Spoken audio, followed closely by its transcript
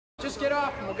Just get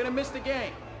off and we're gonna miss the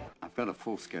game. I've got a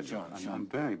full schedule. Sean, I'm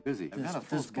very busy.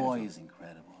 This boy is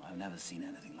incredible. I've never seen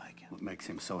anything like him. What makes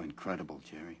him so incredible,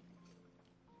 Jerry?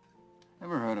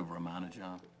 Ever heard of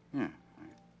Ramanujan? Yeah.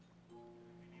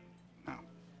 No.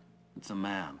 It's a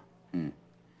man. Hmm.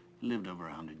 He lived over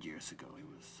 100 years ago. He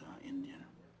was Indian.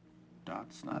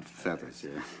 Dots, not Feathers,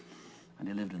 yeah. And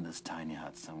he lived in this tiny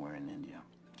hut somewhere in India.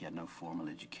 He had no formal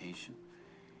education.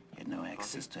 He had no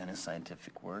access to any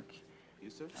scientific work.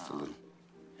 Yes, sir? Just a little.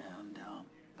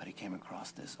 But he came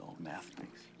across this old math book.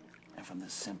 And from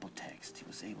this simple text, he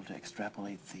was able to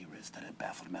extrapolate theories that had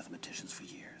baffled mathematicians for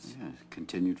years. Yeah,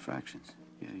 continued fractions.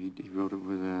 Yeah, he wrote it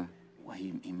with Well,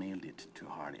 he mailed it to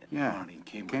Hardy. Yeah, Hardy in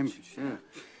Cambridge. yeah.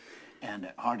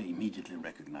 And Hardy immediately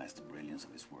recognized the brilliance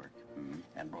of his work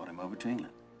and brought him over to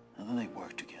England. And then they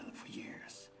worked together for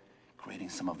years, creating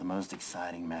some of the most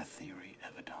exciting math theory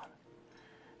ever done.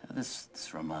 This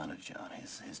Ramanujan,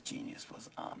 his genius was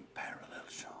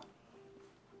unparalleled, Sean.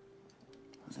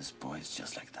 This boy is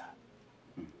just like that.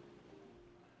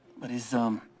 But he's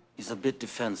a bit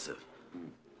defensive.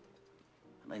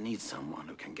 And I need someone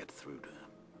who can get through to him.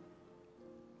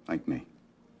 Like me.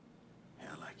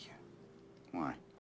 Yeah, like you. Why?